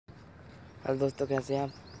Hello दोस्तों, कैसे हैं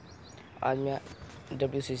आप। आज मैं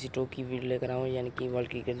WCC2 की वीडियो लेकर आया हूँ, यानी कि वर्ल्ड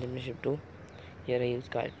क्रिकेट चैम्पियनशिप 2। ये रही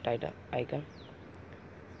उसका टाइटल आइकन,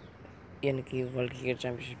 यानी कि वर्ल्ड क्रिकेट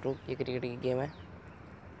चैम्पियनशिप 2। ये क्रिकेट की गेम है।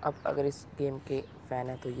 अब अगर इस गेम के फ़ैन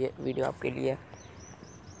हैं तो ये वीडियो आपके लिए है।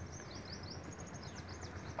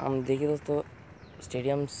 हम देखिए दोस्तों,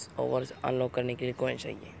 स्टेडियम्स ओवर्स अनलॉक करने के लिए कॉइन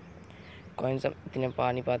चाहिए। कॉइन्स हम इतने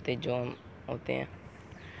पा नहीं पाते जो हम होते हैं,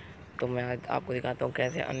 तो मैं आज आपको दिखाता हूँ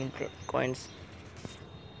कैसे अनलिमिटेड कॉइन्स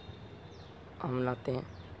हम लाते हैं,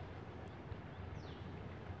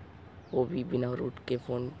 वो भी बिना रूट के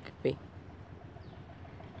फ़ोन पे।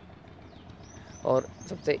 और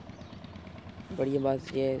सबसे बढ़िया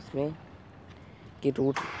बात यह है इसमें कि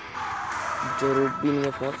रूट भी नहीं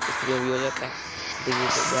है फ़ोन, इसलिए भी हो जाता है। देखिए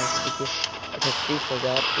तो ध्यान से देखिए,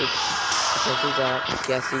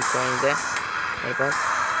 38,81 कॉइन्स है मेरे पास।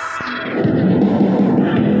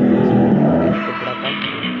 इसको बढ़ाता हूँ।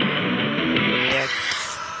 यस,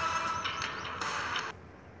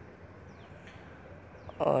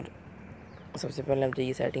 और सबसे पहले हम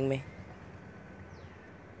चाहिए सेटिंग में।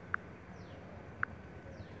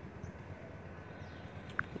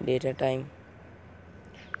 डेट है टाइम,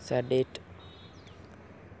 सेट डेट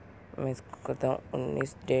मैं इसको करता हूँ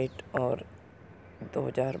 19 डेट और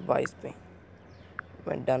 2022 पे।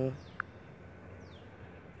 मैं डन।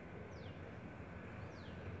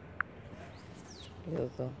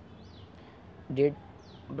 दोस्तों, डेट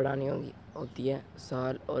बढ़ानी होती है,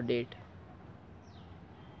 साल और डेट।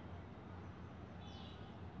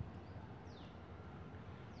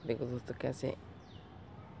 देखो दोस्तों, कैसे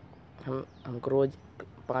हमको रोज़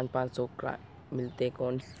 500 मिलते हैं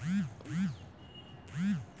कॉइन्स।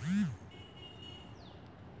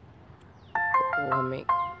 वो हमें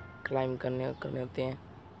क्लाइम करने होते हैं।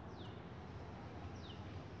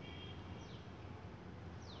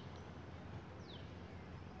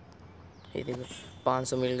 ये देखो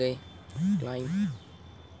 500 मिल गए क्लाइम।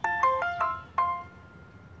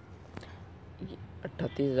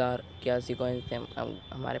 38,081 कॉइन्स थे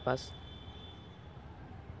हमारे पास।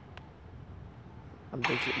 अब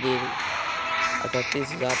देखिए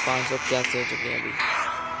 38,581 हो चुके हैं अभी।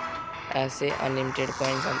 ऐसे अनलिमिटेड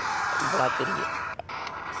कॉइन्स हम बढ़ाते रहिए।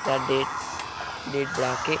 सर डेट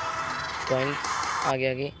बढ़ा के कॉइन्स आगे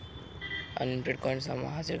अनलिमिटेड कॉइन्स हम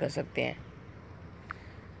हासिल कर सकते हैं।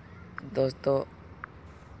 दोस्तों,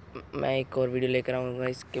 मैं एक और वीडियो लेकर आऊँगा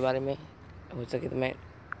इसके बारे में। हो सके तो मैं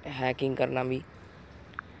हैकिंग करना भी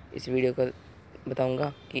इस वीडियो को बताऊंगा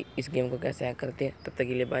कि इस गेम को कैसे हैक करते हैं। तब तक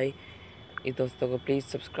के लिए बाय। इस दोस्तों को प्लीज़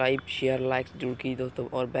सब्सक्राइब, शेयर, लाइक्स जरूर कीजिए दोस्तों,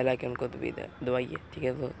 और बेल आइकन को दबाइए। ठीक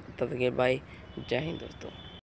है दोस्तों, तब तक के लिए बाय। जय हिंद दोस्तों।